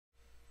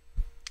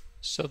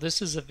So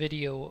this is a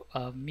video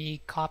of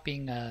me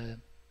copying a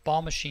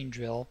ball machine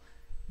drill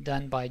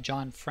done by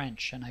John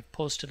French, and I've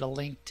posted a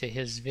link to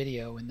his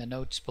video in the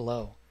notes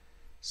below.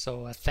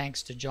 So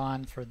thanks to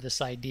John for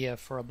this idea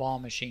for a ball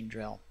machine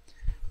drill.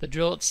 The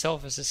drill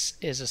itself is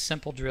a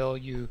simple drill.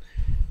 You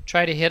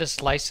try to hit a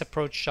slice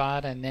approach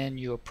shot, and then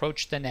you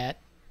approach the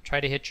net, try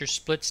to hit your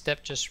split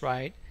step just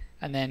right,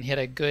 and then hit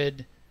a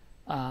good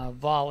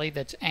volley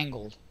that's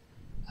angled.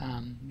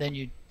 Then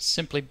you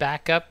simply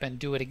back up and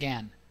do it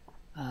again.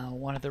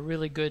 One of the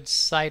really good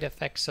side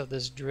effects of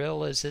this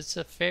drill is it's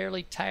a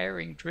fairly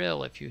tiring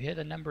drill. If you hit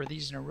a number of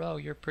these in a row,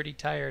 you're pretty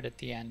tired at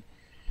the end.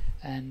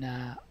 And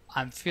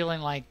I'm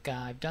feeling like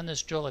I've done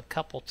this drill a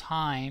couple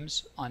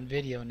times on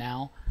video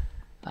now,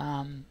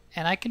 and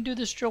I can do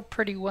this drill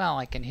pretty well.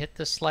 I can hit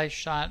the slice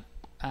shot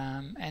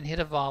and hit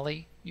a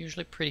volley,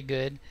 usually pretty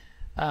good,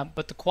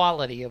 but the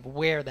quality of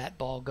where that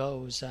ball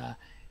goes,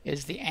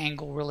 is the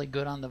angle really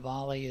good on the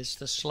volley, is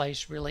the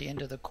slice really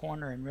into the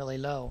corner and really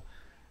low,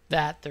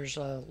 that there's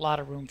a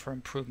lot of room for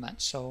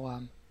improvement. So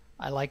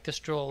I like this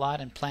drill a lot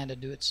and plan to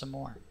do it some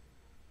more.